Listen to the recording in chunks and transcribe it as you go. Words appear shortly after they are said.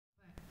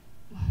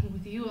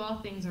with you, all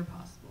things are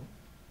possible.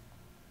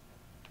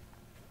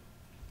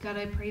 God,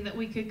 I pray that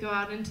we could go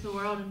out into the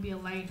world and be a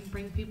light and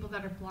bring people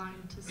that are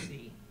blind to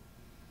see.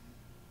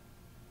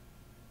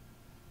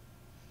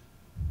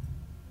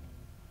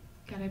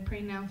 God, I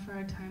pray now for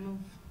our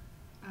time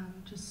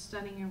of just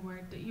studying your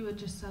word, that you would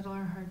just settle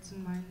our hearts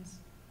and minds.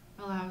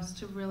 Allow us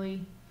to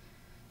really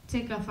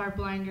take off our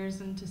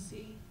blinders and to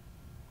see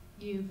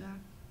you, God.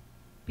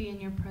 Be in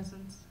your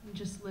presence and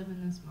just live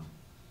in this moment.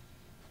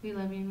 We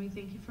love you and we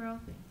thank you for all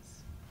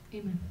things.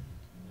 Amen.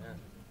 Amen.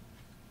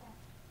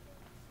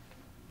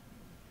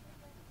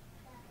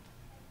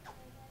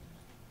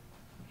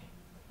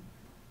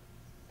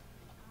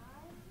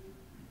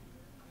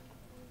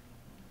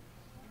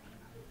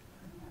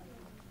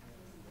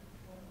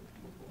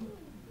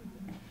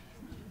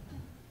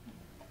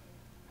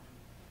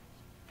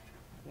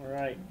 All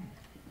right.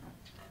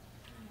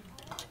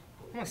 I'm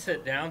going to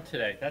sit down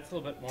today. That's a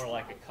little bit more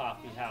like a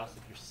coffee house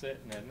if you're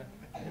sitting, isn't it?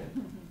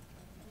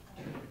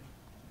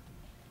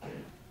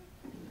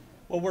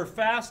 Well, we're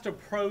fast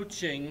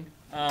approaching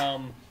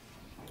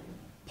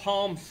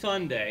Palm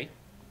Sunday,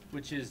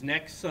 which is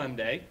next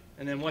Sunday.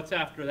 And then what's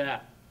after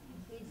that?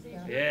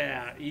 Easter.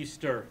 Yeah,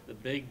 Easter, the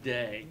big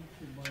day.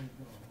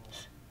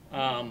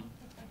 And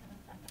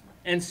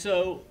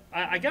so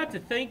I got to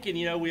thinking,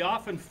 you know, we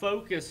often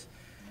focus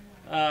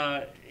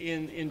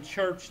in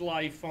church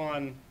life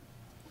on,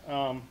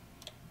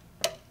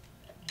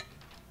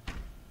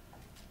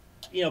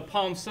 you know,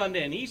 Palm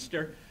Sunday and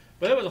Easter,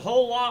 but there was a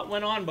whole lot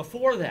went on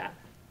before that.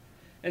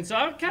 And so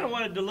I kind of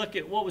wanted to look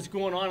at what was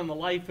going on in the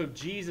life of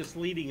Jesus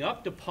leading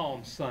up to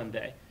Palm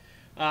Sunday,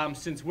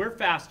 since we're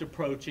fast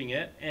approaching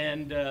it.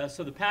 And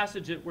so the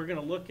passage that we're going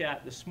to look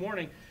at this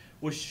morning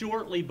was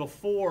shortly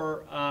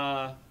before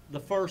the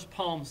first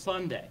Palm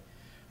Sunday.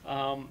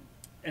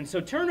 And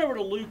so turn over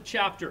to Luke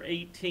chapter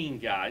 18,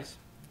 guys.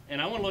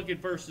 And I want to look at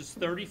verses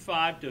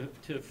 35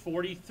 to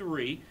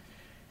 43.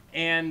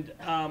 And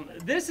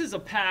this is a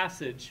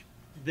passage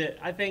that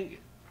I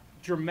think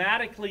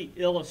dramatically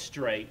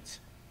illustrates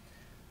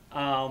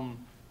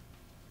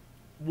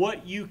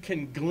what you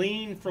can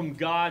glean from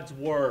God's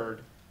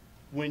Word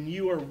when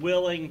you are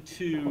willing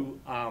to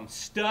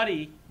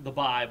study the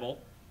Bible,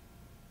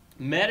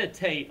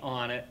 meditate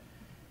on it,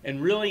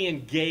 and really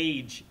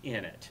engage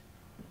in it.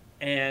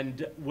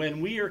 And when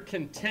we are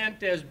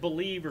content as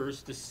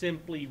believers to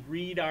simply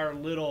read our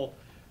little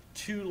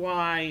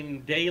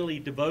 2-line daily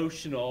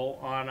devotional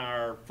on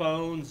our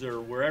phones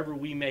or wherever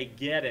we may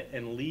get it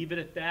and leave it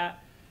at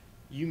that,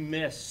 you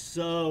miss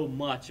so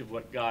much of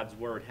what God's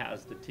Word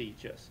has to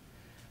teach us.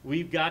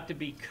 We've got to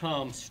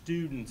become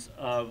students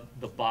of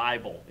the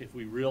Bible if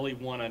we really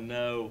want to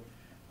know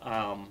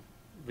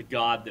the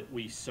God that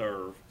we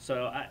serve.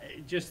 So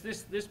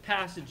this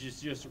passage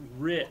is just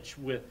rich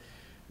with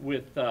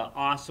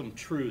awesome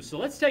truths. So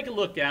let's take a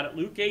look at it.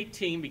 Luke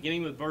 18,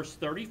 beginning with verse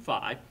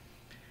 35.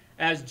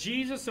 As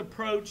Jesus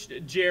approached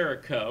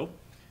Jericho,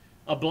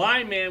 a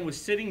blind man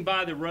was sitting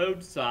by the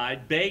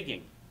roadside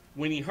begging.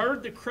 When he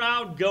heard the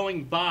crowd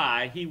going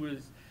by,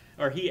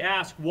 he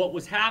asked what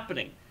was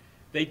happening.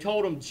 They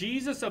told him,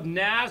 Jesus of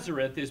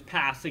Nazareth is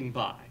passing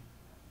by.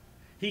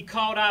 He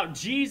called out,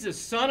 Jesus,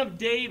 Son of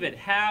David,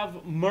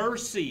 have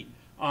mercy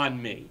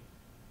on me.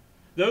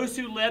 Those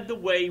who led the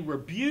way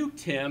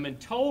rebuked him and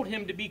told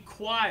him to be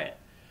quiet.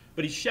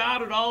 But he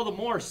shouted all the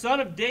more, Son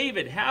of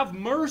David, have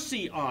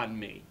mercy on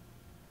me.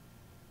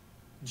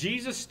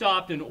 Jesus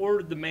stopped and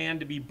ordered the man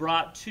to be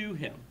brought to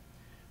him.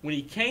 When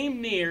he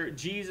came near,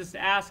 Jesus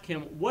asked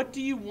him, what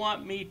do you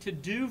want me to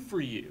do for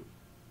you?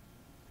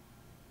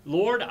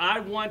 Lord,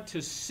 I want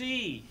to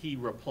see, he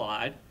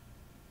replied.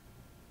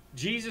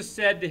 Jesus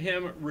said to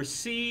him,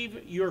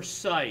 receive your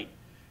sight.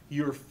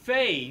 Your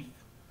faith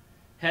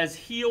has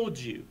healed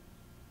you.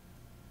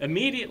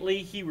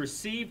 Immediately he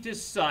received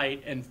his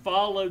sight and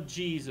followed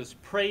Jesus,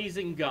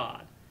 praising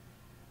God.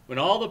 When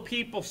all the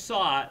people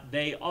saw it,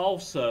 they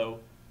also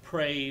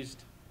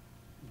praised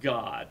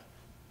God.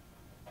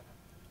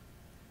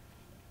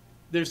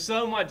 There's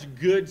so much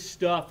good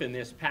stuff in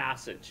this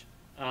passage.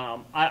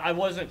 I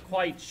wasn't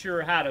quite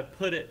sure how to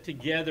put it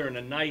together in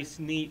a nice,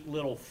 neat,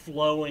 little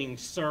flowing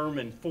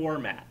sermon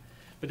format.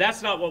 But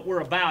that's not what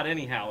we're about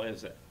anyhow,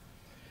 is it?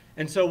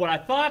 And so what I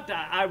thought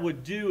I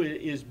would do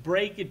is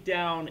break it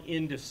down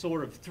into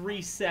sort of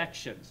 3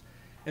 sections.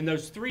 And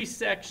those 3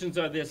 sections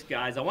are this,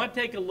 guys. I want to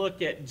take a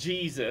look at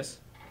Jesus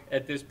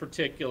at this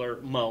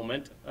particular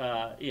moment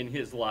in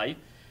his life,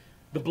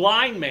 the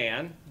blind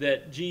man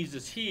that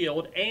Jesus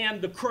healed,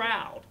 and the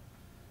crowd.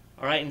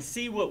 All right, and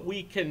see what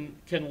we can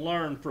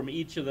learn from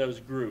each of those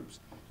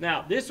groups.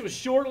 Now, this was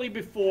shortly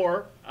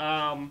before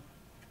Palm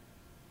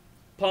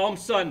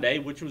Sunday,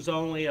 which was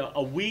only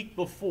a week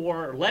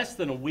before, or less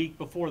than a week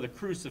before the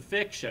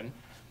crucifixion.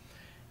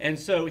 And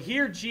so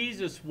here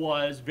Jesus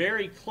was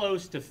very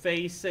close to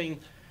facing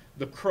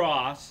the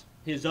cross,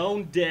 his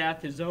own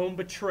death, his own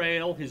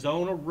betrayal, his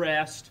own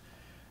arrest,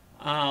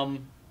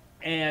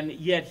 and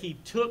yet he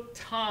took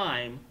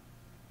time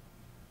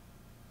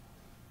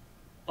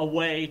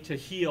away to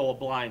heal a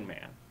blind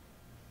man.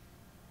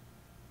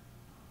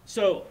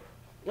 So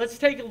let's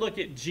take a look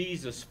at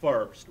Jesus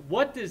first.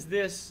 What does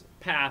this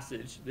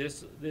passage,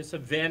 this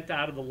event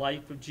out of the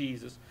life of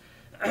Jesus,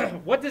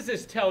 what does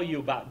this tell you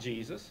about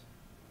Jesus?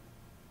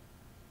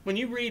 When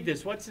you read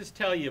this, what's this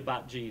tell you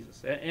about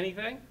Jesus?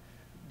 Anything?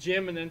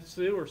 Jim and then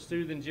Sue, or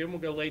Sue then Jim.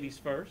 We'll go ladies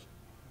first.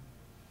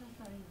 I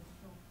thought he was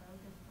so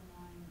focused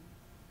on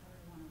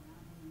everyone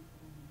around him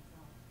and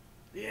himself.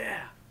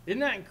 Yeah. Isn't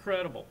that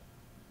incredible?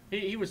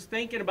 He was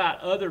thinking about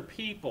other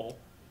people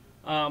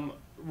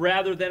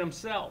rather than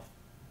himself.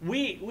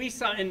 We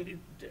saw, and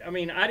I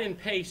mean, I didn't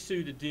pay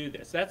Sue to do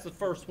this. That's the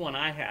first one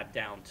I had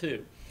down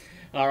too.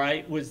 All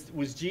right,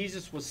 was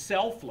Jesus was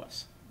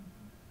selfless.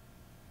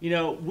 You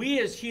know,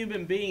 we as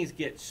human beings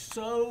get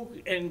so,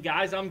 and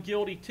guys, I'm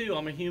guilty too.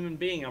 I'm a human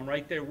being. I'm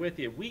right there with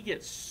you. We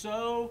get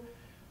so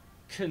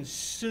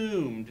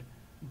consumed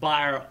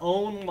by our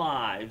own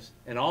lives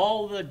and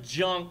all the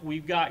junk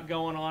we've got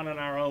going on in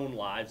our own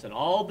lives and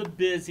all the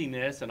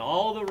busyness and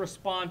all the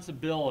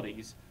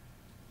responsibilities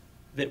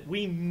that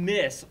we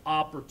miss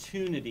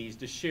opportunities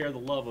to share the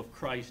love of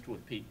Christ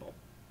with people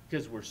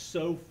because we're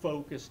so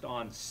focused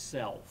on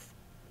self.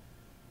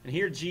 And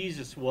here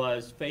Jesus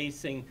was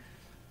facing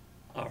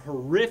a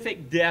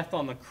horrific death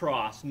on the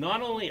cross,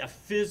 not only a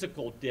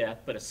physical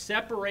death, but a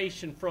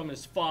separation from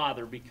his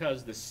Father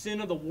because the sin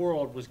of the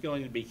world was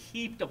going to be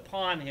heaped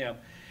upon him,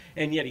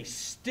 and yet he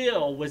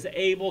still was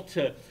able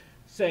to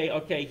say,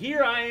 okay,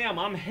 here I am,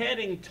 I'm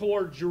heading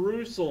toward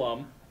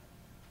Jerusalem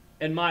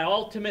and my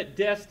ultimate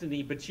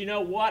destiny, but you know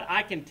what?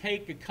 I can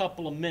take a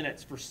couple of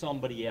minutes for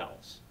somebody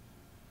else.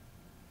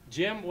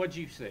 Jim, what'd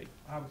you see? It's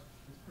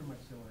pretty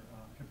much similar.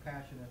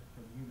 Compassionate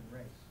for the human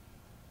race.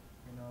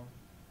 You know,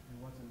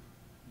 it wasn't,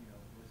 it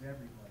was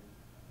everybody,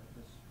 but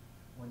this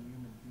one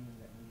human being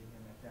that needed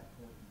him at that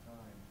point in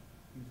time,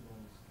 he was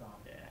willing to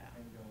stop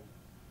and go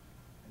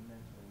and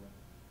mentor with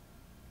him.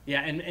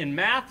 Yeah, and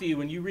Matthew,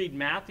 when you read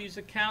Matthew's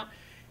account,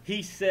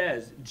 he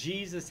says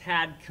Jesus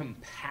had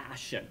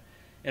compassion.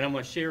 And I'm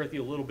going to share with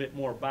you a little bit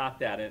more about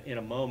that in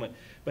a moment.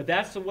 But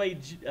that's the way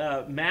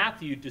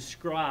Matthew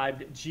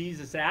described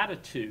Jesus'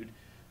 attitude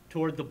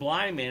toward the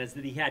blind man, is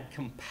that he had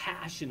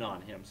compassion on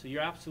him. So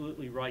you're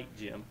absolutely right,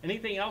 Jim.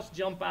 Anything else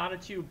jump out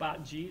at you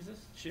about Jesus?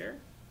 Share?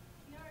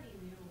 He already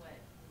knew what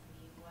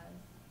his need was,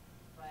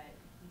 but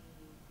he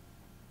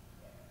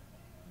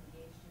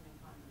engaged him in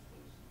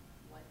conversation.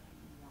 What do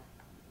you want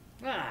from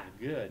me? Ah,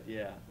 good,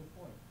 yeah. Good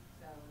point.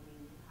 So, I mean,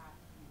 you have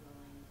to be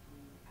willing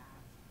to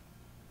ask.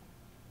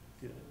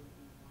 Good. See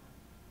what you want.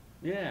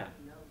 Yeah,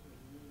 He knows what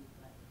you need,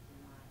 but if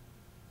you're not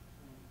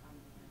going to come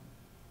to him,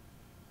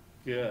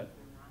 good.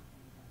 you're not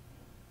going to get it.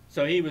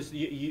 So he was.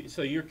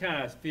 So you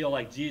kind of feel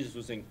like Jesus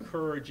was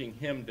encouraging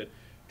him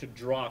to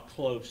draw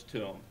close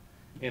to him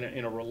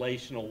in a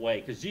relational way,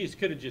 because Jesus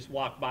could have just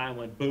walked by and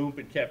went boom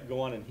and kept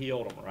going and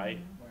healed him, right? Right.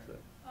 So,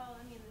 Well,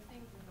 I mean, the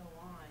things that go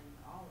on,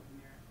 all of the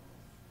miracles,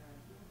 they're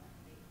healed by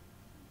faith.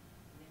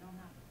 And they don't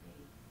have the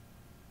faith,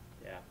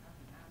 yeah.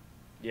 nothing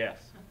happens. Yes.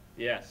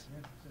 Yes.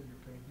 Yeah, so your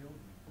faith healed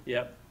you.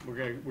 Yep.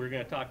 We're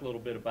gonna talk a little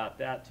bit about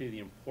that too, the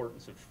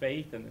importance of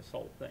faith in this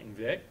whole thing.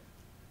 Vic.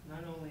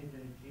 Not only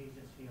did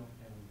Jesus heal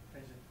him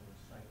physical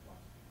sight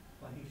loss,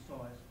 but he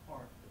saw his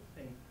heart,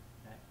 the faith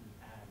that he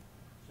had.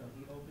 So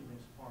he opened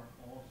his heart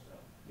also.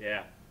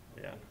 Yeah.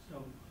 Yeah.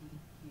 So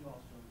he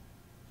also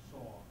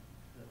saw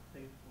the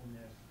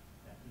faithfulness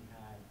that he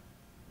had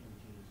in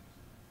Jesus,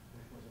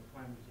 which was a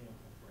prime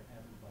example for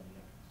everybody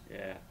else.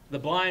 Yeah. The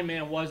blind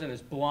man wasn't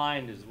as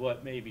blind as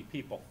what maybe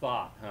people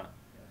thought, huh?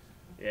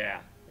 Yes. Yeah.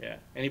 Yeah.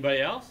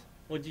 Anybody else?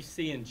 What did you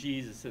see in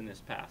Jesus in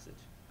this passage?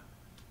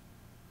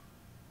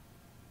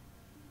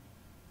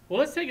 Well,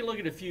 let's take a look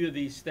at a few of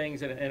these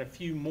things and a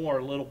few more,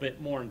 a little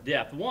bit more in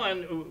depth.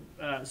 One,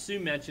 Sue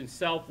mentioned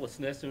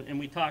selflessness, and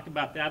we talked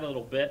about that a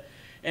little bit.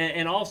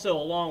 And also,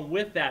 along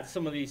with that,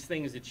 some of these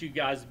things that you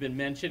guys have been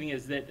mentioning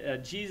is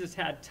that Jesus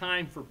had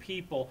time for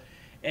people,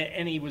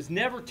 and he was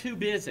never too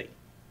busy.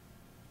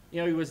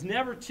 You know, he was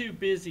never too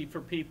busy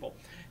for people.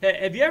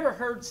 Have you ever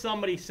heard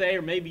somebody say,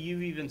 or maybe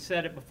you've even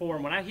said it before,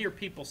 and when I hear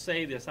people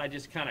say this, I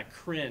just kind of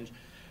cringe.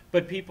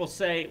 But people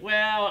say,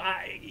 well,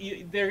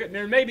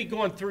 they're maybe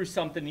going through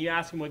something. You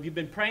ask them, have you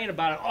been praying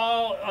about it?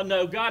 Oh,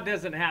 no, God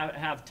doesn't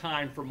have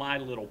time for my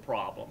little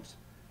problems.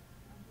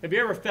 Have you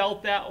ever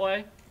felt that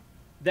way?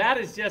 That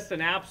is just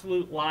an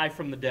absolute lie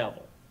from the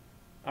devil.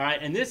 All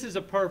right, and this is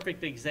a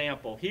perfect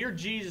example. Here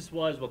Jesus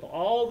was with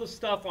all the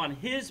stuff on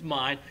his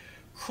mind,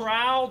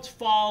 crowds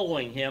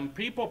following him,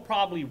 people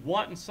probably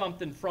wanting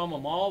something from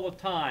him all the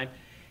time,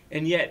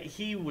 and yet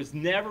he was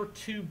never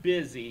too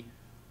busy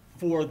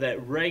for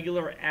that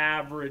regular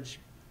average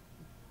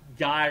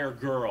guy or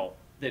girl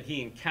that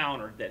he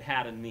encountered that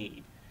had a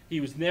need. He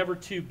was never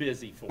too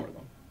busy for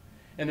them.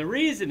 And the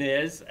reason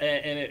is,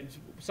 and it's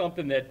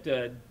something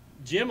that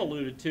Jim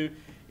alluded to,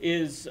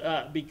 is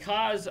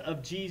because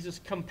of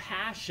Jesus'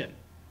 compassion.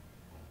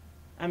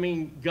 I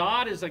mean,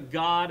 God is a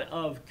God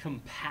of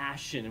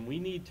compassion, and we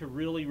need to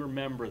really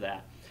remember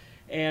that.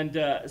 And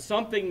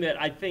something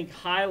that I think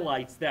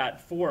highlights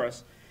that for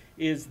us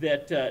is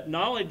that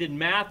not only did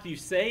Matthew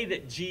say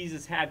that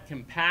Jesus had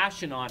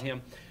compassion on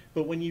him,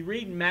 But when you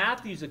read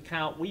Matthew's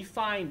account, we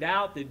find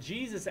out that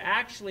Jesus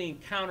actually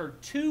encountered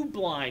two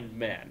blind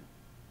men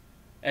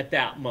at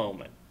that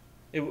moment.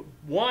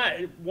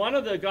 One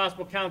of the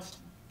gospel accounts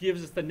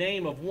gives us the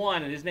name of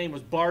one, and his name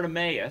was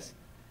Bartimaeus.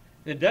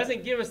 And it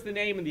doesn't give us the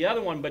name of the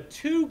other one, but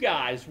two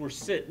guys were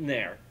sitting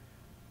there,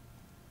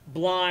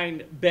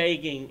 blind,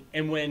 begging,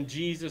 and when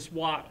Jesus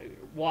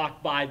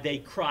walked by, they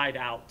cried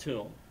out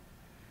to him.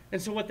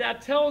 And so what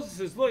that tells us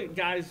is, look,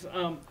 guys,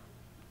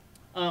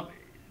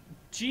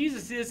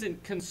 Jesus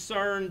isn't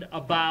concerned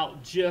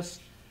about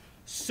just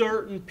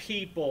certain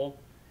people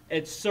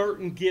at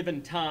certain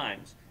given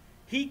times.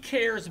 He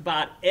cares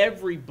about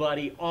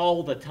everybody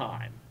all the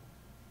time.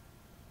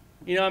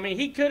 You know, I mean,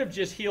 he could have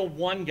just healed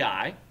one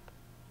guy,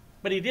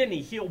 but he didn't.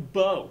 He healed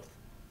both.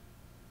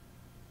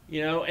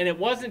 You know, and it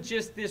wasn't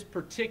just this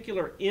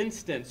particular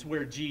instance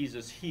where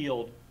Jesus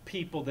healed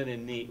people that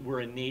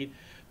were in need,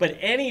 but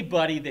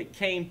anybody that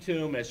came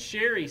to him, as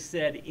Sherry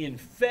said, in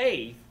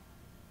faith,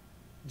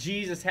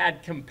 Jesus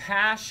had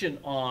compassion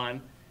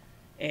on,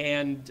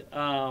 and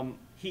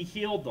he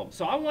healed them.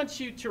 So I want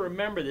you to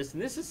remember this,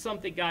 and this is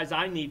something, guys,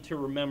 I need to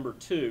remember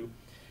too,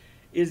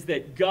 is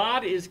that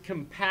God is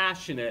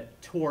compassionate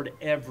toward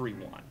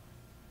everyone.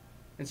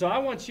 And so I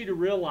want you to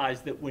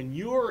realize that when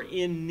you're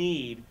in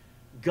need,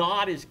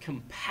 God is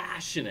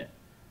compassionate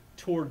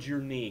towards your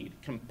need,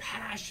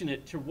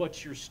 compassionate to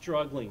what you're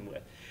struggling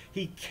with.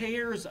 He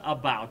cares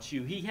about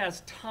you. He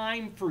has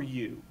time for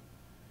you.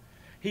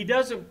 He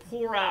doesn't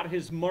pour out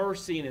his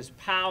mercy and his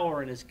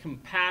power and his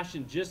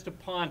compassion just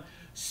upon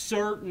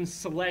certain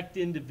select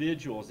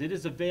individuals. It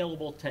is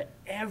available to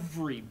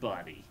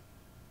everybody.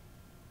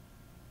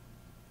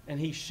 And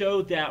he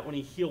showed that when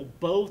he healed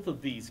both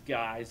of these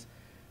guys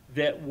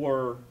that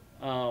were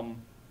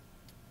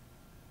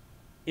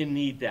in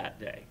need that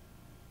day.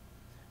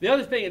 The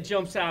other thing that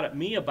jumps out at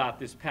me about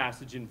this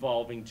passage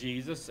involving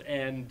Jesus,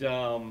 and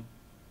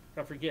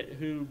I forget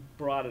who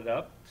brought it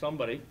up,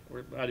 somebody, or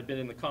it might have been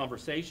in the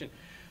conversation,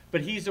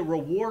 but he's a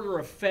rewarder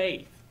of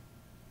faith.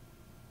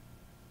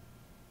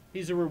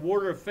 He's a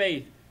rewarder of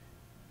faith.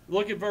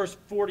 Look at verse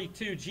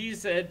 42.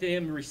 Jesus said to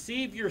him,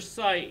 "Receive your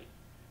sight."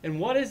 And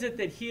what is it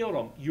that healed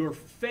him? Your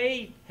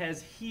faith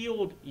has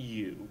healed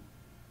you.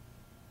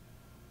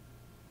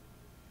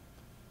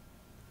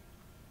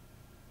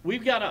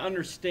 We've got to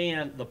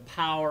understand the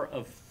power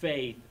of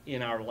faith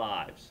in our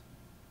lives.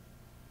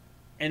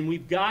 And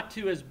we've got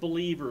to, as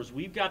believers,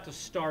 we've got to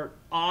start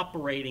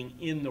operating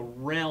in the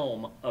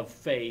realm of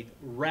faith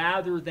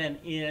rather than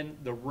in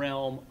the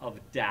realm of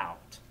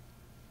doubt.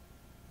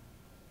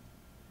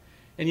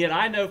 And yet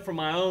I know from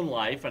my own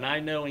life, and I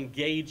know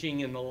engaging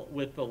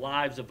with the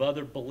lives of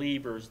other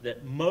believers,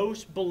 that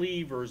most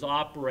believers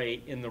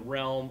operate in the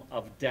realm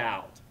of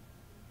doubt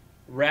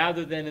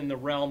rather than in the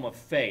realm of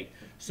faith.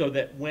 So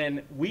that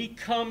when we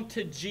come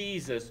to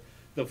Jesus,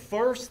 the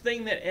first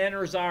thing that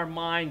enters our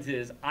minds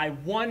is, I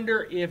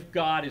wonder if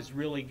God is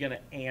really going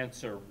to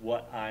answer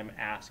what I'm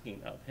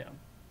asking of him.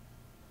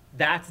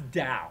 That's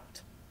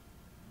doubt.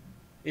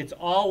 It's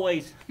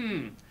always,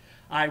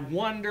 I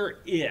wonder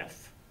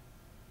if.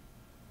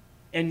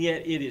 And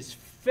yet it is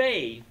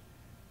faith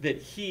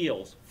that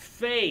heals,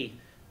 faith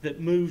that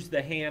moves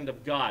the hand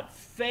of God,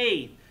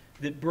 faith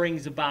that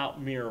brings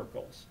about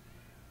miracles.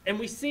 And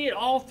we see it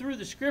all through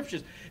the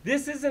scriptures.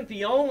 This isn't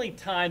the only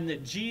time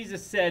that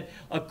Jesus said,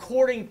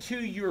 according to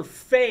your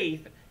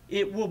faith,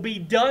 it will be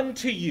done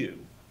to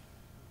you.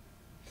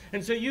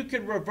 And so you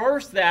could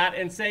reverse that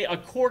and say,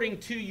 according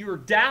to your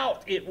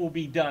doubt, it will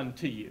be done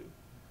to you.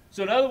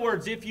 So in other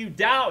words, if you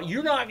doubt,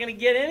 you're not going to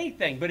get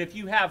anything. But if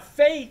you have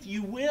faith,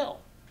 you will.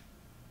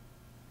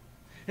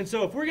 And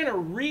so if we're going to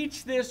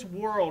reach this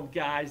world,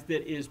 guys,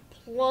 that is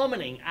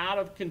plummeting out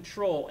of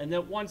control and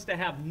that wants to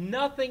have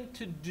nothing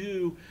to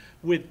do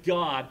with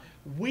God,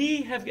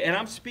 we have, and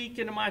I'm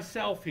speaking to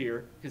myself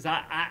here because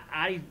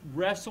I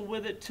wrestle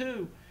with it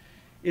too,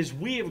 is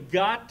we have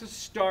got to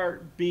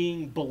start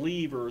being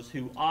believers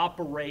who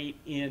operate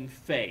in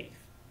faith,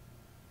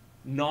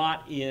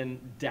 not in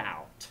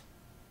doubt.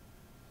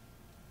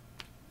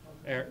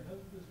 Eric?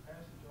 Doesn't this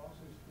passage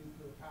also speak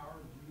to the power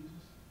of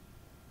Jesus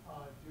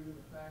due to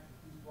the fact that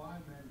these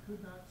blind men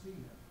could not see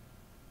him?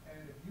 And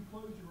if you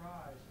close your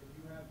eyes and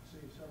you have,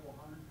 say, several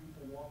hundred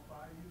people walk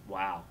by you,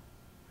 Wow.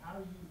 how do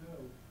you know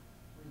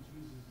when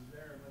Jesus is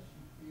there unless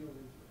you feel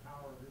the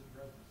power of his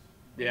presence?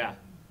 Yeah.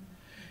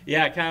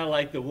 Yeah, kind of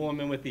like the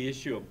woman with the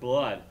issue of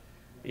blood.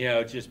 You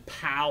know, just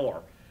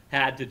power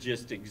had to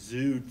just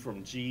exude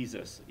from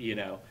Jesus, you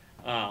know.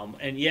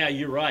 And yeah,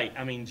 you're right.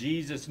 I mean,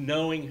 Jesus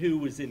knowing who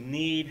was in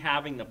need,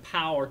 having the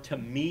power to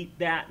meet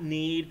that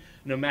need,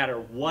 no matter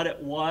what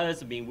it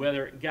was. I mean,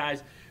 whether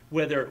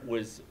it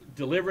was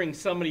delivering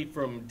somebody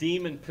from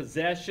demon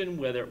possession,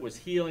 whether it was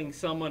healing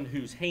someone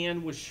whose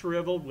hand was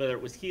shriveled, whether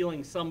it was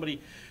healing somebody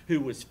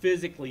who was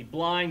physically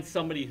blind,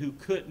 somebody who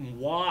couldn't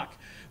walk,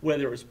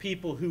 whether it was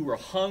people who were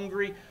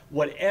hungry,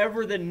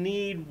 whatever the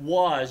need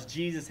was,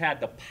 Jesus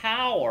had the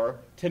power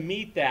to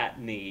meet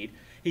that need.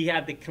 He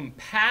had the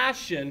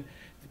compassion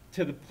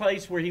to the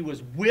place where he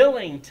was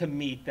willing to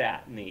meet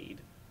that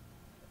need.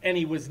 And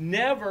he was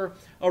never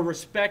a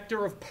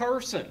respecter of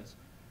persons.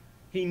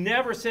 He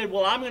never said,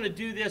 well, I'm going to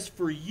do this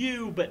for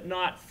you, but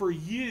not for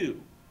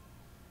you.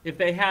 If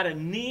they had a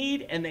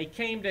need and they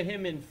came to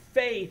him in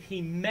faith,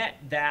 he met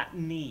that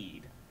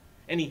need.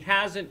 And he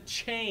hasn't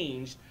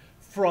changed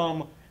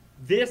from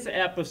this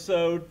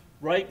episode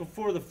right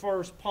before the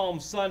first Palm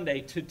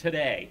Sunday to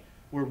today,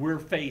 where we're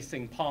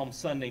facing Palm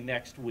Sunday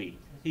next week.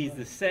 He's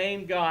the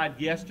same God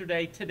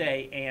yesterday,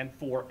 today, and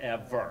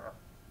forever.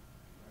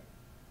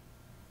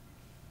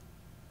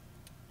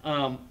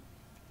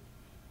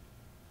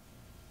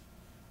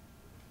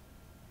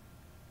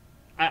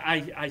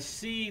 I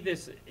see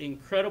this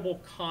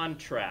incredible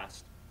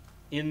contrast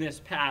in this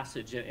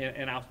passage,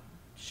 and I'll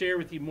share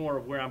with you more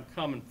of where I'm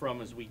coming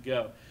from as we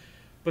go.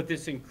 But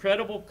this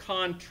incredible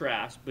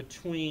contrast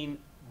between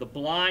the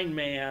blind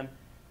man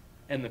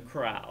and the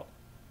crowd.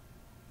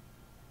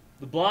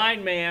 The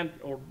blind man,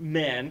 or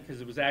men,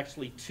 because it was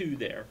actually two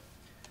there,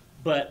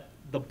 but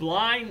the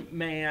blind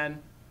man,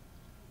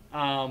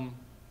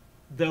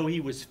 though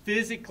he was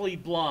physically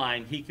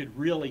blind, he could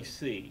really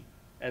see,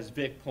 as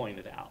Vic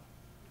pointed out.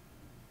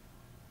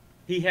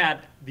 He had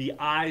the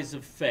eyes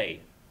of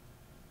faith,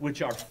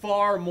 which are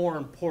far more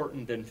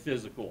important than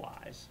physical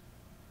eyes.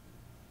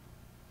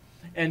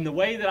 And the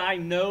way that I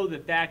know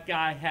that that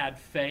guy had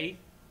faith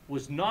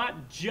was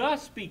not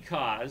just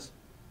because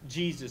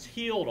Jesus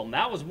healed him.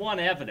 That was one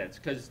evidence,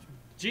 because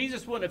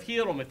Jesus wouldn't have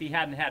healed him if he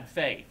hadn't had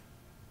faith.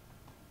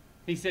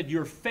 He said,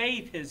 your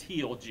faith has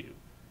healed you.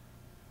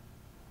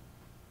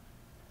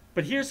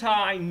 But here's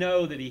how I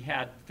know that he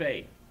had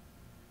faith.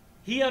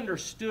 He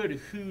understood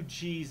who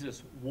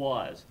Jesus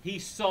was. He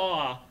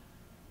saw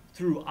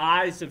through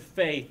eyes of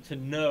faith to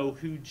know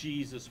who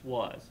Jesus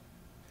was.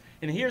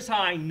 And here's how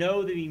I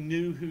know that he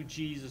knew who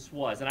Jesus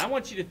was. And I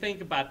want you to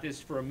think about this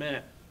for a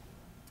minute,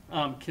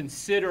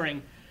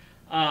 considering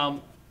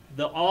all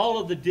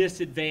of the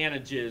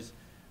disadvantages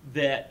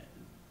that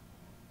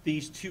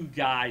these two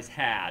guys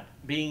had.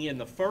 Being in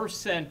the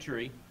first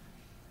century,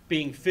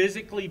 being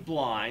physically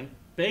blind.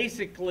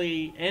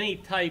 Basically, any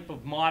type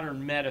of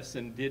modern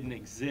medicine didn't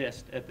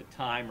exist at the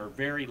time, or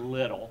very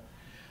little.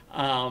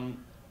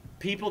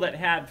 People that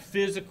had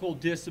physical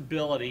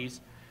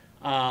disabilities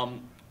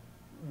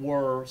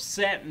were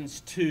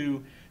sentenced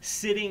to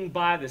sitting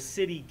by the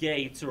city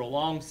gates or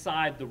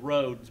alongside the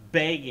roads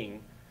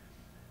begging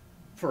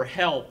for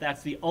help.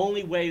 That's the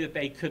only way that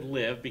they could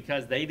live,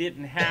 because they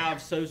didn't have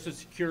Social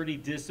Security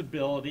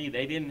disability,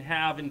 they didn't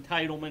have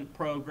entitlement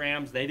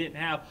programs, they didn't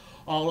have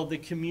all of the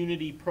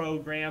community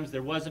programs,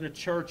 there wasn't a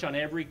church on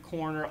every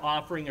corner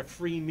offering a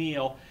free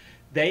meal.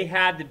 They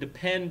had to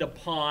depend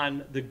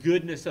upon the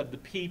goodness of the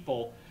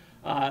people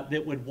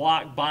that would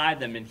walk by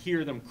them and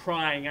hear them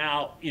crying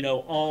out,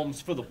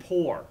 alms for the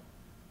poor.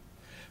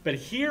 But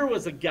here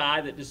was a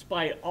guy that,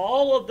 despite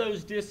all of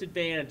those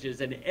disadvantages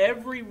and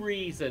every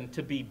reason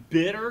to be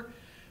bitter,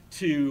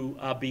 to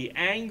be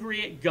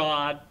angry at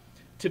God,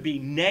 to be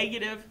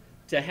negative,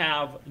 to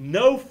have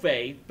no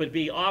faith, but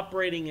be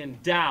operating in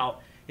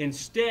doubt,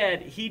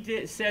 instead,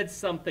 he said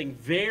something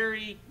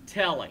very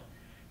telling.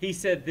 He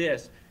said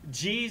this,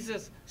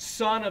 Jesus,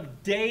 Son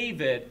of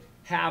David,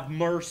 have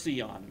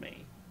mercy on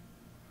me.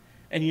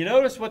 And you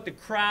notice what the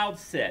crowd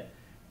said.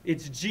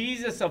 It's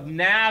Jesus of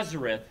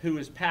Nazareth who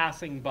is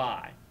passing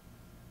by.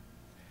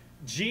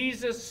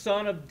 Jesus,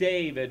 Son of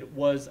David,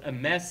 was a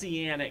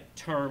messianic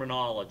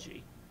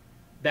terminology.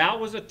 That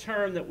was a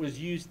term that was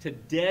used to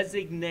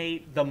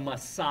designate the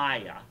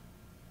Messiah.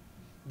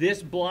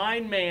 This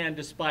blind man,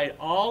 despite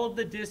all of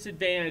the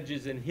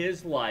disadvantages in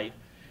his life,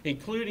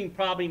 including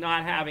probably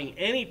not having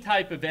any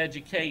type of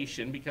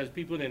education, because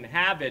people didn't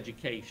have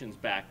educations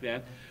back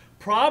then,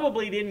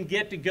 probably didn't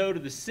get to go to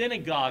the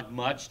synagogue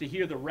much to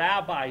hear the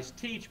rabbis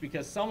teach,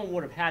 because someone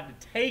would have had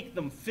to take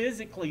them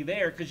physically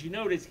there. Because you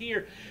notice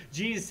here,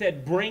 Jesus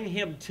said, bring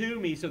him to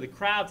me. So the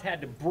crowds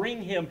had to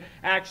bring him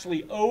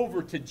actually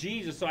over to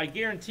Jesus. So I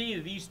guarantee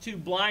you these two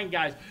blind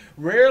guys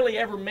rarely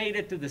ever made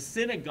it to the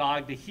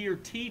synagogue to hear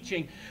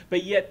teaching,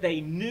 but yet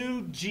they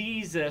knew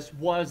Jesus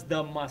was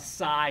the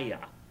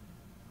Messiah.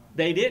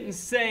 They didn't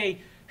say,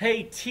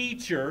 hey,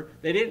 teacher.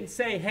 They didn't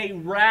say, hey,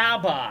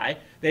 rabbi.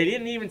 They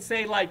didn't even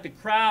say, like the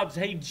crowds,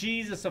 hey,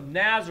 Jesus of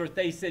Nazareth.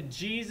 They said,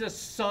 Jesus,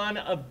 Son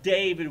of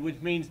David, which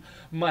means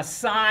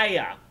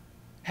Messiah,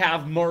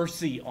 have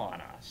mercy on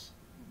us.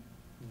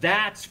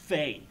 That's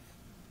faith.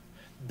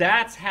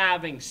 That's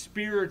having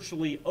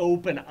spiritually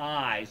open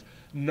eyes,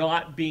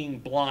 not being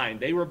blind.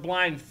 They were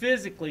blind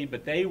physically,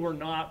 but they were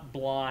not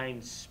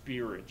blind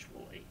spiritually.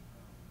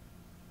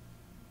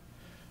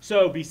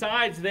 So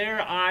besides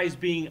their eyes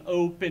being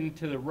open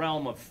to the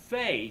realm of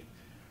faith,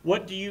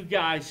 what do you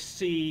guys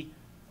see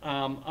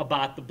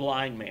about the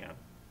blind man?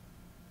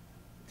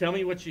 Tell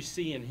me what you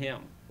see in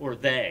him, or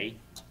they,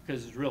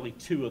 because there's really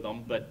two of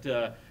them, but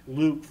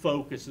Luke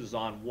focuses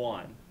on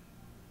one.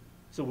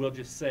 So we'll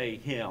just say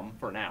him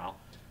for now.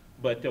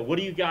 But what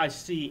do you guys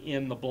see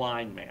in the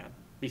blind man,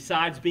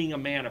 besides being a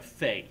man of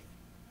faith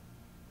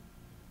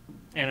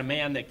and a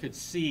man that could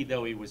see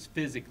though he was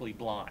physically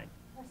blind?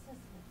 Persistence.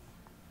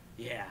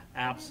 Yeah,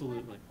 absolutely.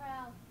 He didn't let the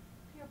crowd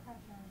peer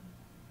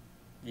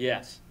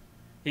Yes.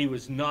 He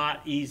was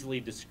not easily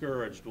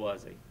discouraged,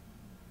 was he?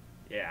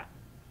 Yeah.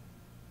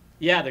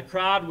 Yeah, the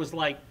crowd was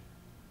like,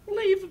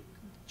 leave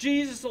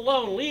Jesus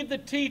alone. Leave the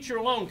teacher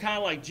alone. Kind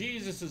of like,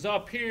 Jesus is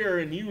up here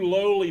and you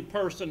lowly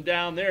person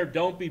down there,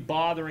 don't be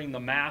bothering the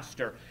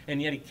master.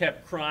 And yet he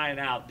kept crying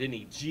out, didn't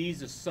he?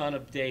 Jesus, Son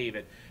of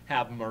David,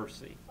 have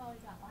mercy. Well,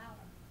 he got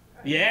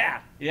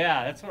louder.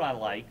 Yeah, that's what I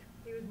like.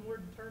 He was more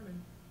determined.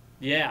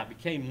 Yeah,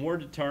 became more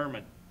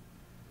determined.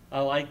 I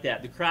like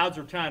that. The crowds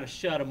were trying to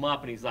shut him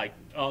up, and he's like,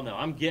 oh no,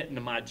 I'm getting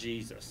to my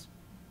Jesus.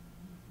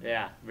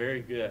 Yeah,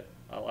 very good.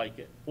 I like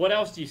it. What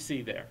else do you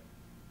see there?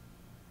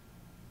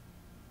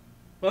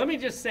 Well, let me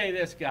just say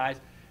this, guys.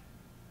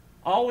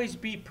 Always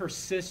be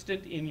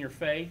persistent in your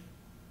faith.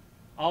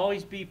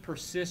 Always be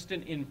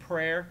persistent in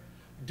prayer.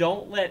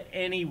 Don't let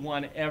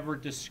anyone ever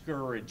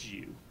discourage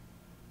you.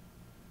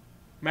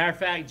 Matter of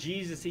fact,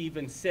 Jesus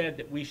even said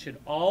that we should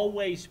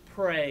always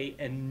pray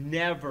and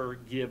never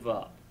give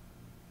up.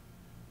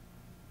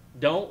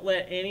 Don't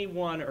let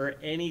anyone or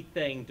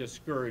anything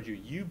discourage you.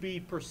 You be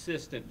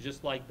persistent,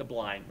 just like the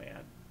blind man.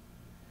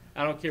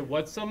 I don't care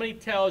what somebody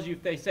tells you.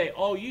 If they say,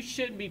 oh, you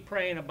shouldn't be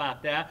praying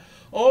about that.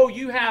 Oh,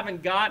 you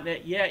haven't gotten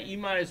it yet. You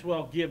might as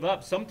well give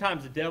up.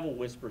 Sometimes the devil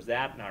whispers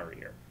that in our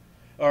ear.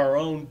 Our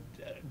own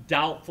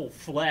doubtful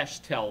flesh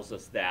tells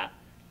us that.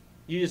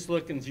 You just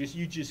look and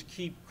you just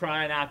keep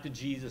crying out to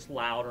Jesus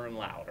louder and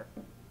louder.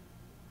 It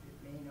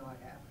may not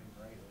happen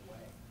right away.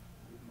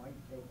 It might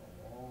take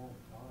a long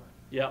time.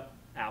 Yep,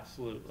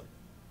 absolutely.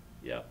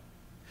 Yep.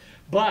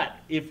 But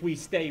if we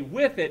stay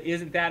with it,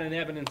 isn't that an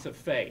evidence of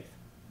faith?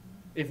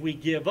 If we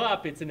give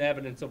up, it's an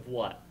evidence of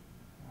what?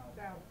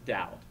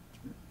 Doubt.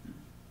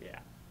 Yeah.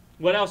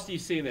 What else do you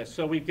see in this?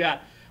 So we've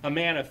got a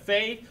man of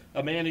faith,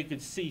 a man who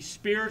could see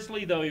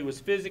spiritually, though he was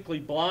physically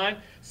blind,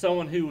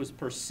 someone who was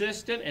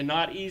persistent and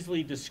not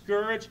easily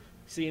discouraged.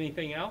 See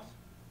anything else?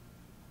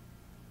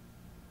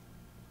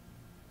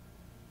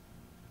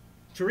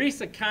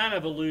 Teresa kind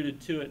of alluded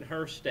to it in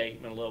her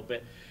statement a little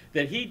bit,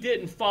 that he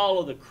didn't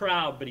follow the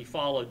crowd, but he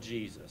followed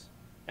Jesus.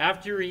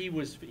 After he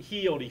was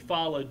healed, he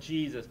followed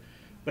Jesus.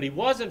 But he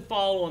wasn't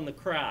following the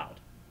crowd.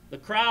 The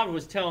crowd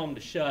was telling him to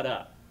shut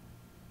up.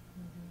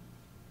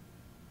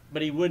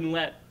 But he wouldn't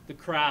let the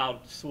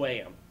crowd sway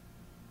him.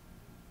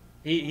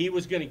 He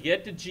was going to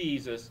get to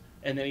Jesus,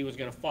 and then he was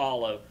going to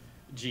follow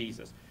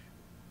Jesus.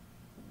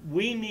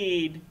 We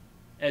need,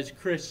 as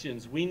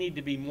Christians, we need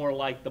to be more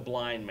like the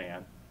blind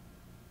man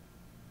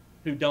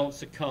who don't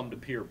succumb to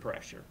peer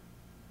pressure.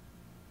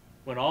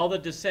 When all the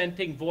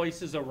dissenting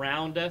voices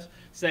around us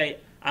say,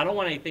 I don't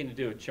want anything to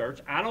do with church,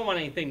 I don't want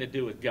anything to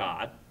do with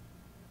God,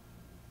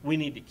 we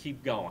need to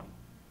keep going.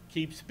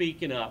 Keep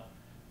speaking up.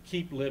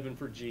 Keep living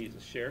for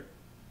Jesus. Share?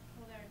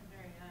 Well, there at the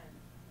very end,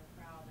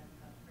 the crowd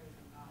ends up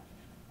praising God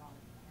and following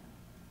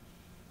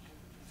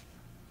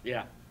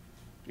him.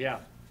 Yeah.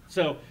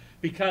 So,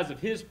 because of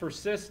his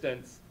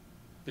persistence,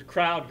 the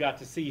crowd got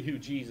to see who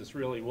Jesus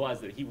really was,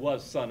 that he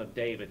was Son of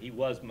David. He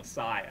was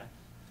Messiah.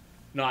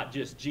 Not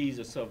just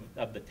Jesus of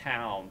the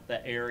town,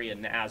 the area,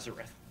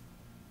 Nazareth.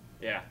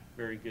 Yeah,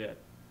 very good.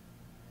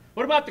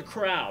 What about the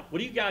crowd? What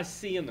do you guys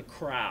see in the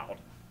crowd?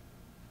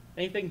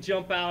 Anything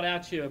jump out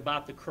at you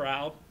about the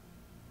crowd?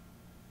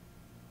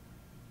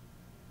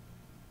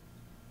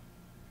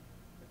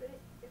 If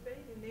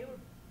anything, they were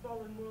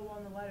following more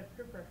along the line of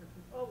peer pressure.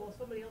 Oh, well,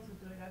 somebody else is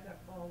doing it, I've got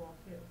to follow along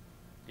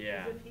too.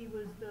 Yeah. As if he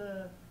was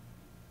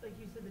like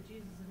you said, the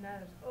Jesus of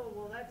Nazareth. Oh,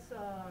 well, that's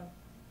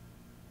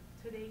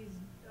today's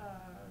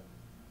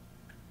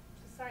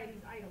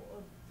society's idol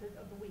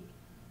of the week.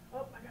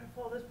 Oh, I got to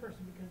follow this person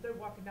because they're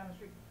walking down the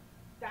street.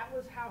 That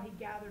was how he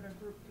gathered a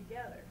group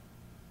together,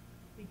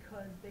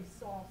 because they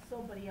saw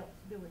somebody else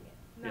doing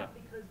it. Not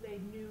because they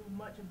knew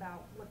much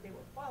about what they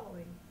were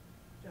following,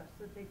 just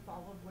that they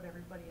followed what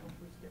everybody else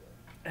was doing.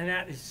 And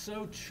that is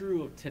so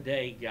true of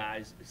today,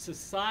 guys.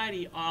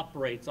 Society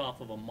operates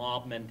off of a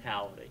mob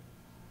mentality.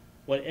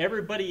 What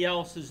everybody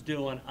else is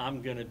doing,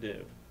 I'm going to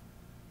do.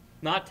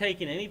 Not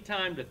taking any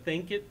time to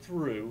think it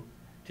through,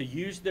 to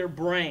use their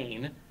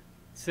brain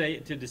to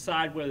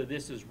decide whether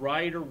this is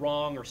right or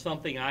wrong or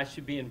something I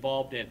should be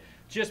involved in.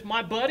 Just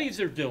my buddies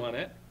are doing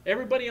it.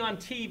 Everybody on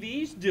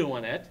TV's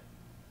doing it.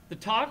 The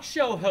talk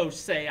show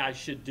hosts say I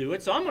should do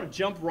it, so I'm going to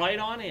jump right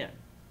on in.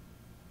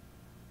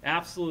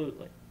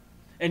 Absolutely.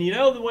 And you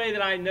know the way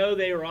that I know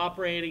they were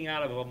operating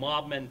out of a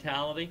mob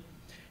mentality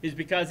is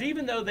because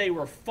even though they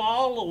were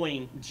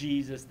following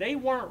Jesus, they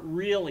weren't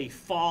really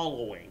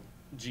following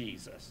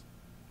Jesus.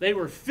 They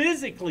were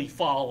physically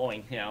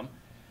following him,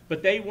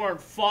 but they weren't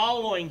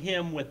following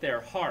him with their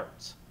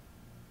hearts.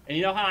 And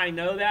you know how I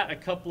know that? A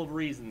couple of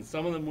reasons.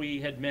 Some of them we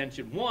had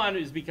mentioned. One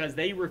is because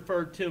they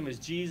referred to him as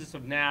Jesus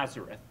of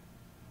Nazareth.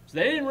 So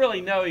they didn't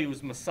really know he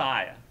was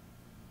Messiah.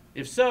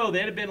 If so,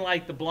 they'd have been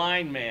like the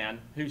blind man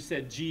who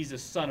said,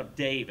 Jesus, Son of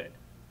David.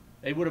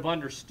 They would have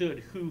understood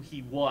who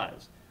he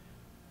was.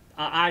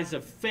 Eyes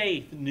of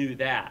faith knew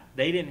that.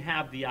 They didn't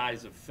have the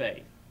eyes of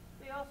faith.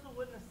 They also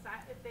wouldn't have,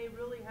 if they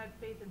really had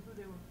faith in who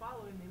they were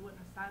following, they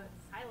wouldn't have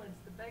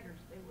silenced the beggars.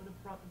 They would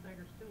have brought the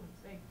beggars to him,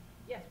 saying,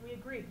 yes, we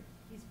agree.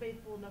 He's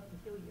faithful enough to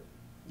heal you.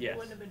 Yes. He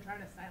wouldn't have been trying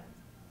to silence him.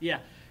 Yeah.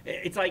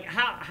 It's like,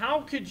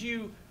 how could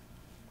you...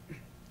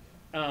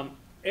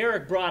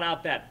 Eric brought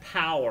out that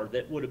power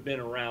that would have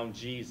been around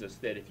Jesus,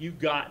 that if you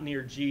got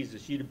near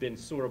Jesus, you'd have been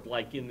sort of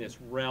like in this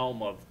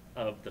realm of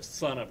the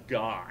Son of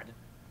God.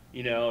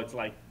 You know, it's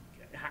like,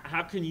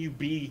 how can you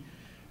be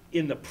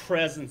in the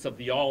presence of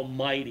the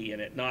Almighty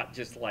and it not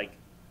just like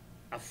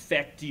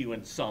affect you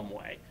in some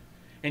way?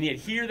 And yet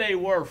here they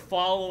were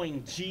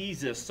following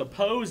Jesus,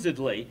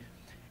 supposedly,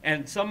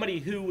 and somebody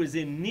who was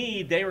in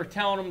need, they were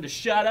telling them to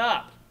shut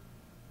up.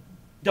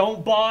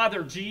 Don't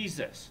bother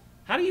Jesus.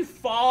 How do you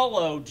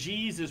follow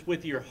Jesus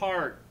with your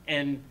heart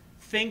and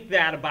think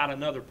that about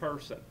another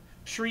person?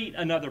 Treat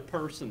another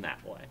person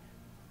that way?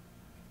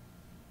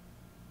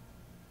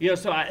 You know,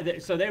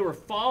 so they were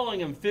following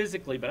him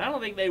physically, but I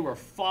don't think they were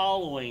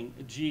following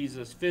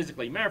Jesus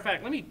physically. Matter of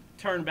fact, let me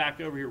turn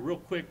back over here real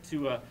quick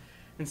to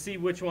and see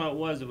which one it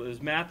was. It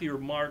was Matthew or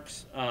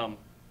Mark's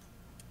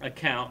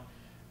account,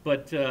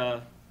 but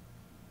oh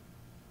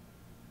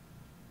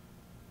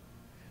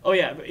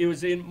yeah, it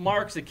was in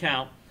Mark's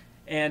account.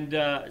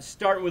 And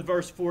starting with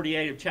verse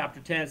 48 of chapter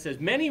 10, it says,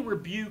 "Many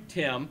rebuked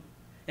him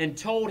and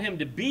told him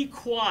to be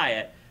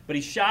quiet, but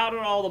he shouted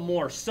all the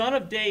more, 'Son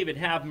of David,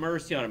 have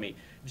mercy on me.'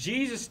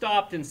 Jesus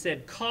stopped and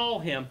said, 'Call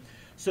him.'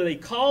 So they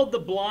called the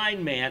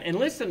blind man, and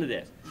listen to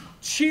this,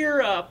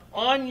 'Cheer up,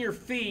 on your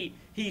feet,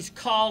 he's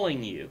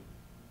calling you.'"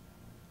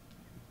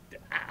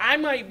 I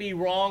might be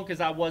wrong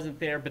because I wasn't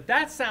there, but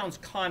that sounds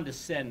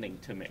condescending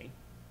to me.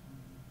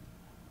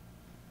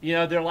 You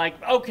know, they're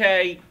like,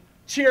 okay,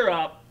 cheer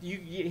up.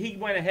 He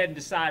went ahead and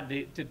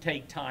decided to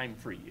take time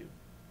for you.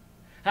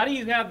 How do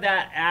you have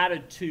that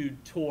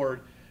attitude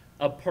toward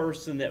a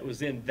person that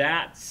was in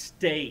that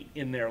state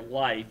in their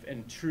life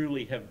and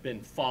truly have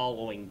been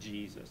following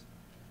Jesus?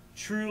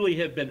 Truly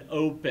have been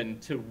open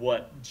to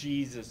what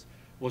Jesus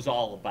was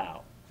all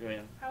about?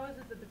 Joanne? How is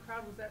it that the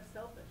crowd was that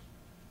selfish?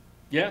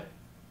 Yeah.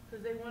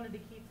 Because they wanted to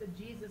keep the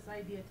Jesus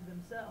idea to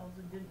themselves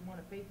and didn't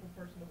want a faithful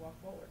person to walk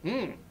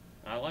forward.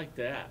 I like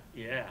that.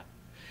 Yeah.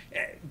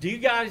 Do you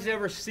guys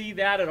ever see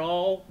that at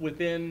all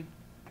within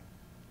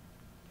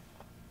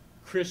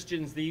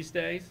Christians these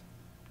days?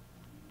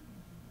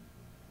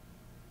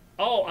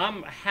 Oh,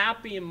 I'm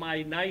happy in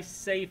my nice,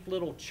 safe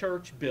little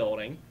church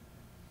building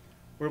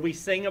where we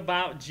sing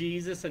about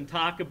Jesus and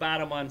talk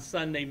about him on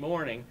Sunday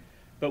morning.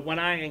 But when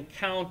I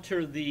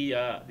encounter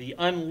the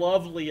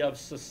unlovely of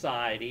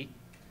society,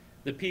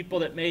 the people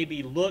that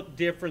maybe look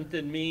different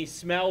than me,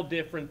 smell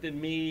different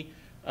than me,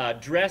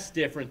 dress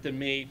different than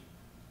me,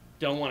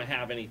 don't want to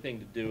have anything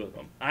to do with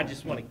them. I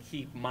just want to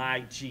keep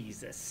my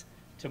Jesus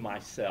to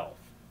myself.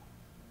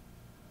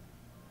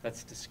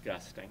 That's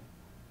disgusting.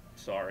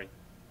 Sorry.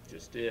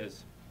 Just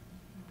is.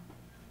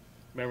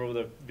 Remember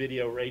the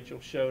video Rachel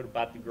showed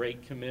about the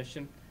Great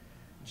Commission?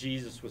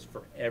 Jesus was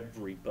for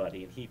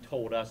everybody, and he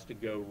told us to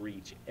go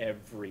reach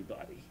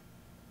everybody.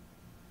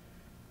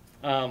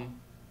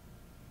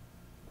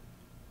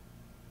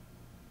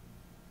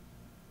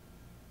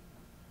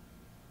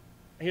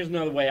 Here's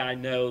another way I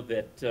know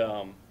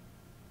that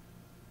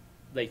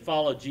they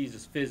followed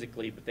Jesus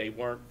physically, but they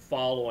weren't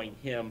following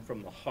him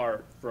from the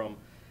heart, from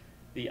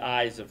the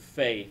eyes of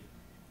faith,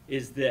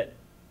 is that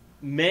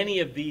many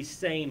of these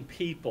same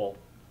people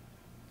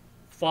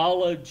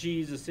followed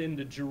Jesus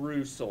into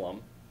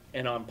Jerusalem,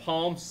 and on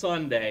Palm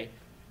Sunday,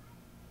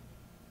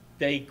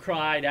 they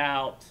cried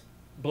out,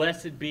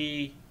 "Blessed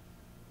be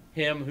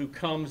him who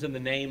comes in the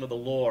name of the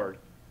Lord."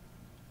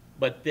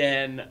 But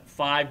then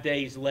 5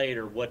 days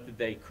later, what did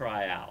they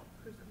cry out?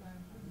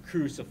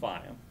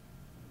 Crucify him.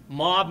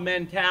 Mob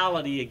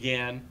mentality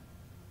again.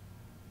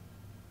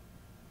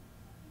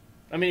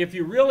 I mean, if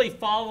you're really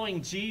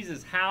following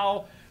Jesus,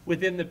 how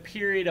within the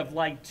period of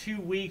like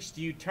 2 weeks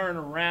do you turn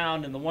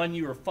around and the one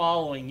you were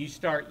following, you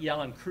start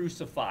yelling,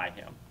 "Crucify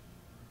him"?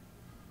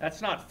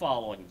 That's not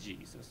following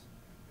Jesus.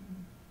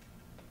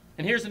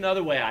 And here's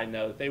another way I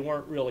know that they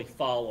weren't really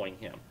following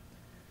him.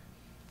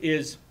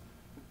 Is,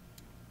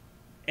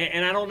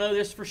 and I don't know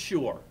this for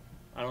sure.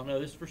 I don't know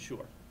this for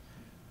sure.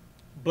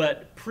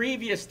 But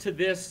previous to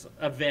this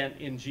event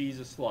in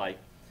Jesus' life,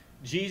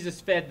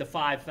 Jesus fed the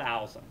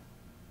 5,000.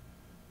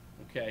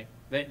 Okay?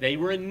 They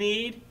were in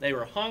need. They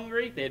were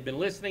hungry. They had been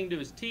listening to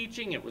his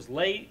teaching. It was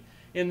late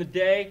in the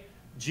day.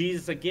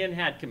 Jesus again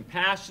had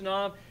compassion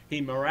on them.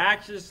 He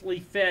miraculously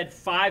fed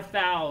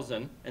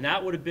 5,000, and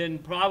that would have been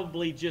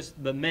probably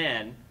just the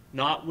men,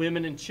 not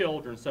women and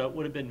children, so it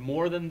would have been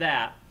more than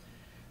that.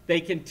 They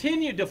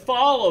continued to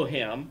follow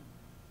him,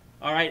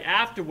 all right,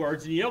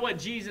 afterwards. And you know what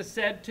Jesus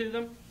said to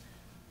them?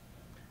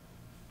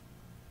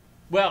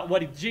 Well,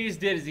 what Jesus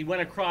did is he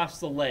went across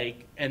the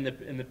lake, and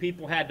the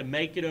people had to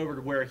make it over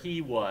to where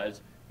he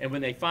was. And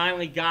when they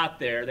finally got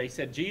there, they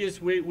said,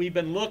 "Jesus, we've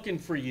been looking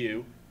for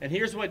you." And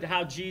here's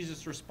how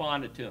Jesus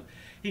responded to them.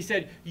 He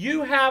said,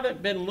 "You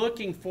haven't been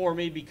looking for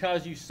me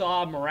because you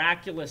saw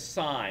miraculous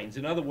signs."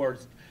 In other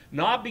words,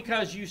 not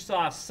because you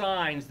saw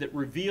signs that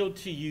revealed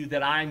to you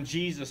that I'm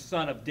Jesus,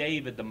 son of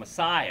David, the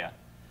Messiah.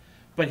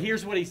 But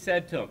here's what he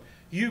said to them.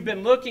 You've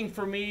been looking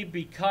for me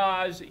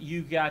because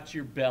you got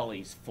your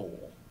bellies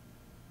full.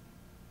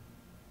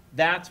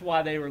 That's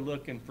why they were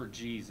looking for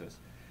Jesus.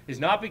 It's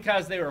not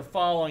because they were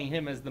following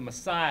him as the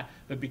Messiah,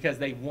 but because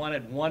they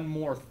wanted one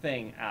more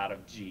thing out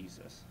of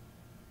Jesus.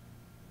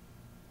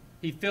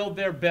 He filled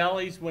their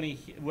bellies when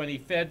he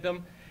fed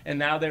them, and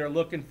now they're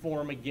looking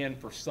for him again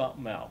for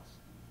something else.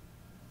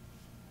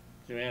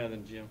 Joanna,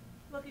 then Jim.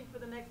 Looking for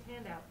the next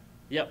handout.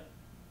 Yep.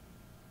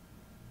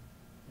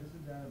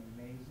 Isn't that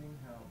amazing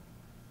how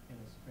in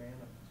a span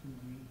of 2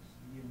 weeks,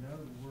 you know,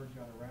 the word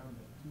got around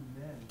that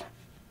 2 men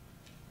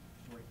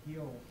were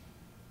healed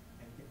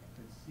and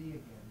could see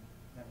again,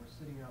 that were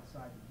sitting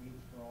outside the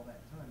gates for all that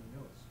time. You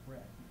know it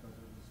spread because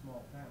it was a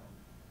small town.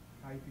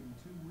 How you could in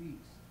 2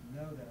 weeks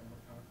know that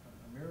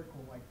a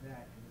miracle like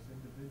that and this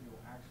individual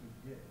actually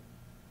did it.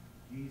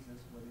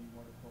 Jesus, whether you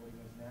want to quote him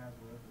as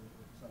Nazareth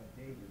or son of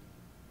David,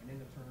 and then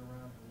to turn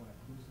around and want to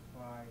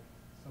crucify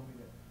somebody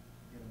that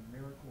did a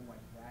miracle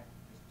like that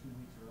just 2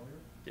 weeks earlier.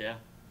 Yeah.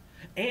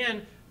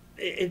 And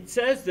it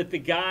says that the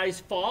guys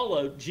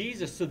followed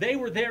Jesus, so they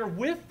were there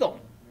with them.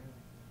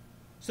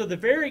 So the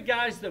very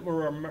guys that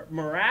were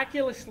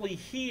miraculously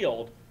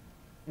healed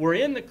were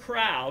in the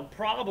crowd,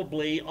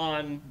 probably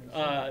on. They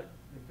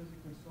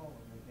physically saw it.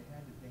 They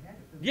had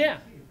to physically Yeah.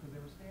 see it because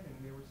they were standing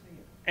and they were seeing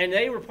it. And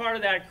they were part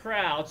of that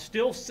crowd,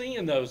 still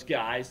seeing those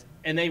guys,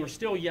 and they were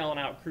still yelling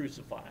out,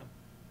 "Crucify him."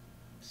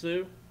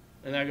 Sue,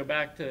 and I go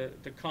back to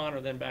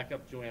Connor, then back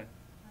up to Joanna.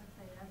 I'd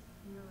say that's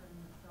fear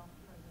and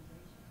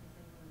self-preservation, because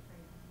they were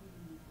afraid of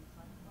leaving the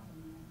disciples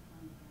and the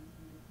influence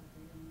because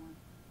they didn't want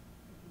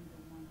to be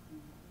the ones in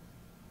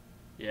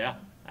the Yeah,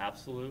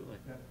 absolutely.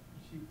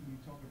 You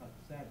talking about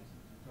the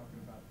Sadducees. You're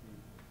talking about the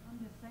I'm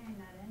just saying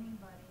that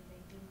anybody, they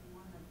didn't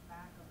want to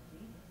back up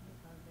Jesus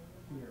because they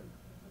didn't want fear. to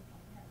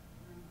crucify, yes,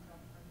 fear and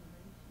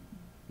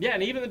self-preservation. Yeah,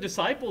 and even the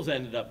disciples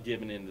ended up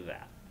giving into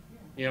that.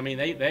 You know, I mean,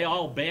 they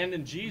all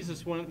abandoned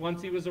Jesus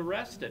once he was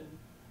arrested.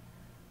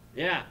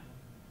 Yeah.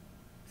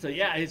 So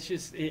yeah, it's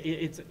just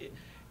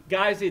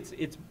guys,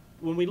 it's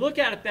when we look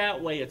at it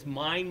that way, it's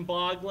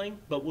mind-boggling.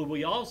 But what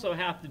we also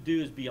have to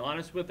do is be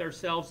honest with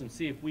ourselves and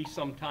see if we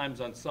sometimes,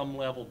 on some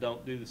level,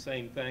 don't do the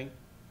same thing.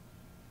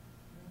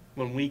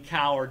 When we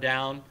cower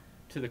down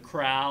to the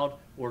crowd,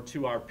 or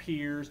to our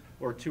peers,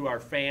 or to our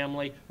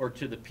family, or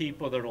to the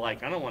people that are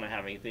like, I don't want to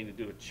have anything to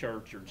do with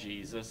church or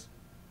Jesus.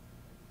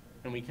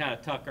 And we kind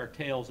of tuck our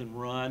tails and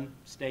run,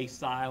 stay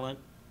silent,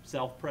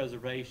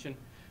 self-preservation.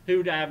 Who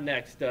would I have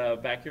next?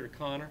 Back here to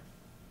Connor.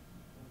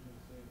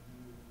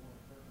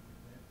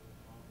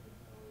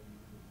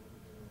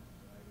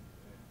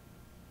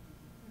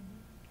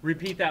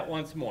 Repeat that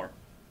once more.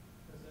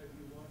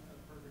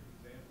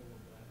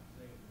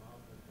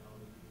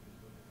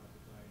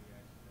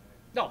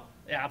 No,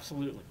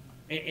 absolutely.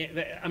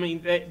 I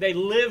mean, they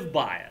live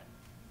by it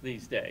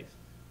these days.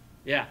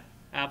 Yeah,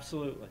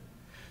 absolutely.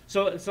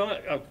 So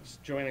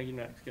Joanna, you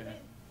next. Go ahead.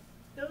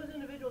 Those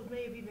individuals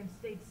may have even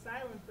stayed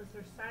silent, but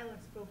their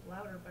silence spoke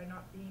louder by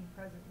not being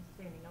present and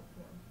standing up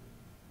for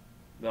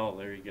him. Oh,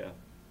 there you go.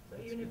 So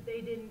even if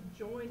they didn't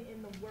join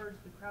in the words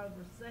the crowd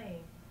were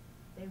saying,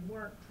 they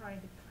weren't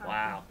trying to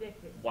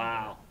contradict it.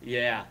 Wow.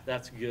 Yeah,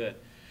 that's good.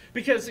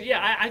 Because,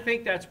 yeah, I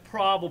think that's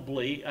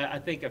probably, I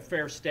think, a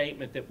fair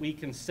statement that we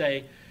can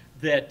say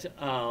that,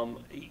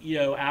 you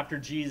know, after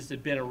Jesus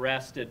had been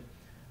arrested,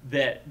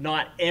 that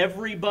not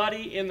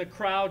everybody in the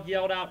crowd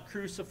yelled out,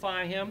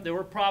 "Crucify him." There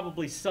were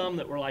probably some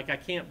that were like, "I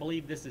can't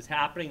believe this is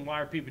happening.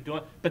 Why are people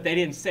doing it?" But they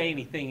didn't say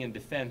anything in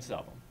defense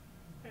of them.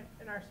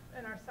 And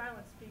our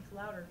silence speaks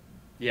louder.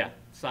 Yeah,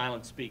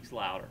 silence speaks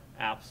louder.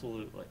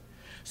 Absolutely.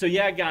 So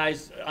yeah,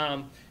 guys,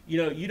 you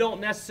know, you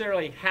don't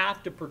necessarily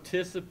have to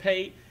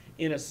participate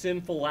in a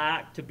sinful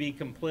act to be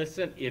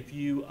complicit. If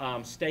you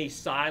stay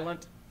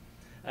silent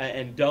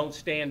and don't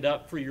stand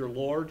up for your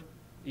Lord,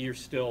 you're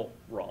still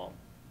wrong.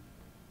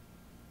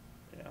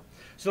 Yeah.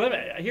 So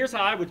here's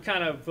how I would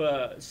kind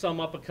of sum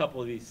up a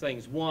couple of these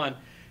things. One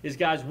is,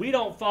 guys, we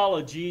don't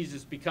follow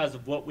Jesus because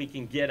of what we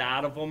can get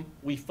out of him.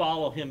 We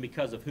follow him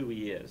because of who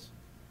he is.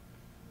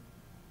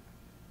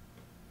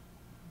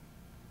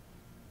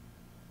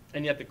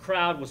 And yet the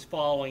crowd was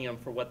following him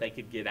for what they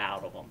could get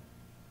out of him,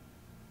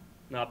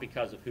 not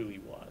because of who he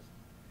was.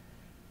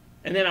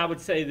 And then I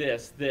would say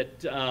this, that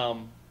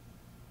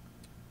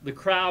the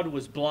crowd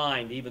was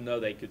blind even though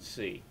they could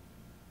see.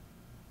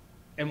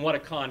 And what a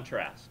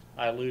contrast.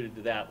 I alluded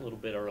to that a little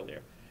bit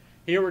earlier.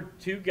 Here were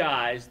two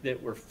guys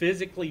that were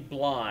physically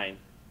blind,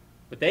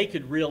 but they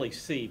could really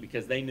see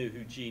because they knew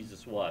who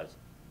Jesus was.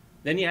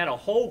 Then you had a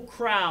whole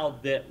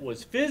crowd that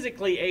was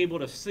physically able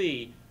to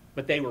see,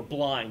 but they were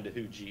blind to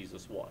who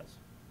Jesus was.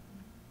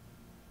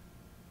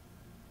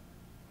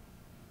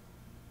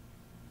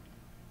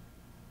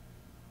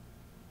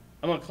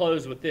 I'm going to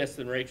close with this,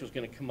 then Rachel's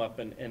going to come up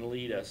and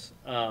lead us.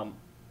 And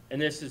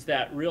this is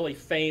that really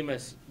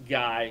famous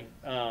guy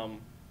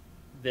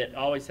that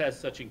always has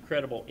such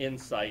incredible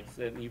insights,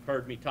 and you've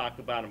heard me talk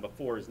about him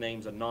before. His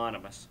name's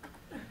Anonymous.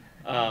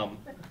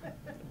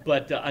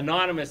 But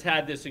Anonymous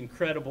had this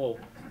incredible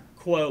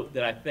quote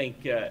that I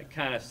think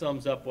kind of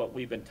sums up what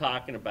we've been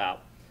talking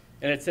about.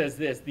 And it says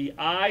this: the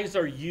eyes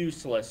are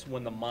useless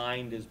when the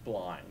mind is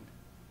blind.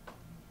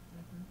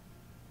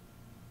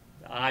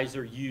 The eyes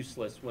are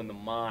useless when the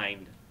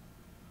mind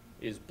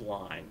is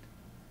blind.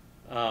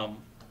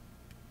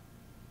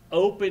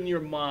 Open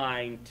your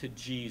mind to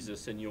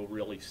Jesus and you'll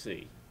really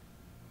see.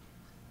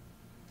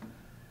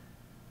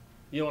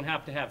 You don't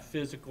have to have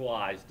physical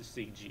eyes to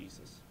see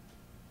Jesus.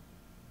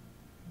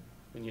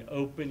 When you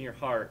open your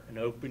heart and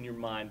open your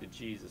mind to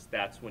Jesus,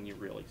 that's when you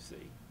really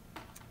see.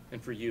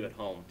 And for you at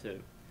home too.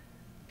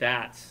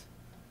 That's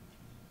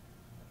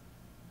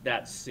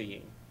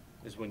seeing,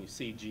 is when you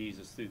see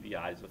Jesus through the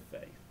eyes of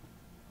faith.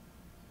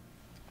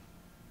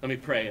 Let me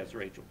pray as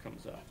Rachel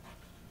comes up.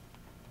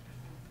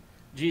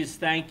 Jesus,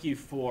 thank you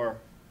for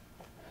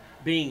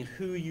being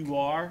who you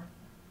are,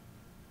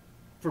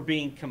 for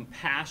being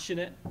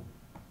compassionate,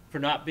 for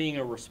not being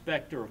a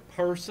respecter of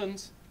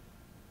persons,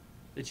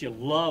 that you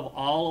love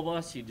all of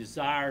us, you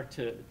desire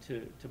to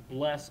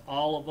bless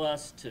all of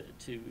us,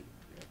 to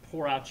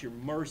pour out your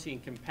mercy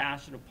and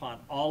compassion upon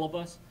all of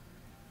us.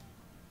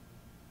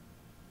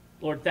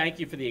 Lord, thank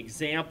you for the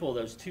example of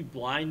those two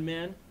blind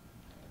men.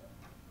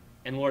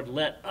 And Lord,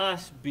 let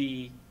us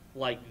be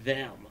like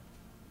them.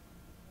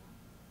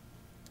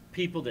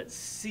 People that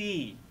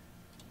see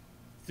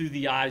through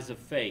the eyes of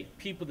faith.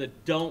 People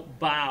that don't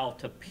bow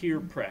to peer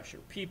pressure.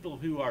 People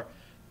who are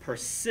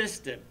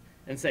persistent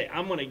and say,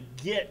 I'm going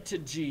to get to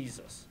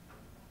Jesus.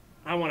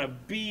 I want to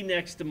be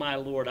next to my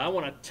Lord. I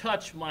want to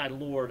touch my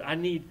Lord. I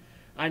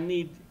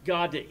need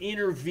God to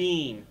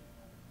intervene,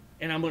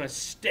 and I'm going to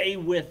stay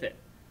with it.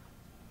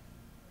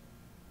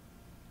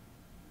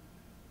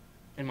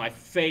 And my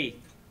faith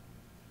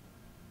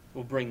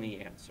will bring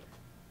the answer.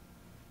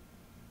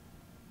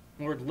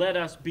 Lord, let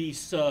us be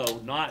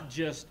so, not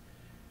just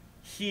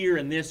here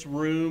in this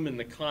room in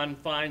the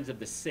confines of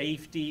the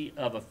safety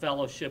of a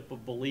fellowship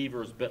of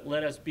believers, but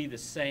let us be the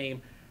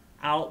same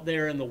out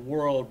there in the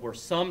world where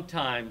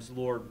sometimes,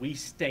 Lord, we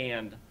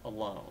stand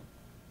alone.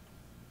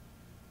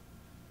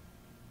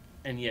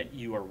 And yet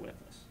you are with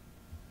us.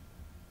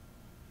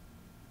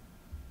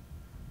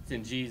 It's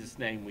in Jesus'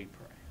 name we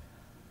pray.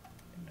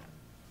 Amen.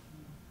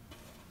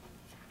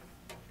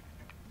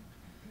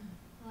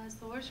 Well, as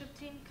the worship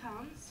team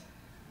comes,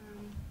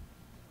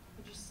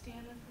 would you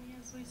stand with me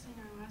as we sing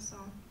our last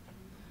song?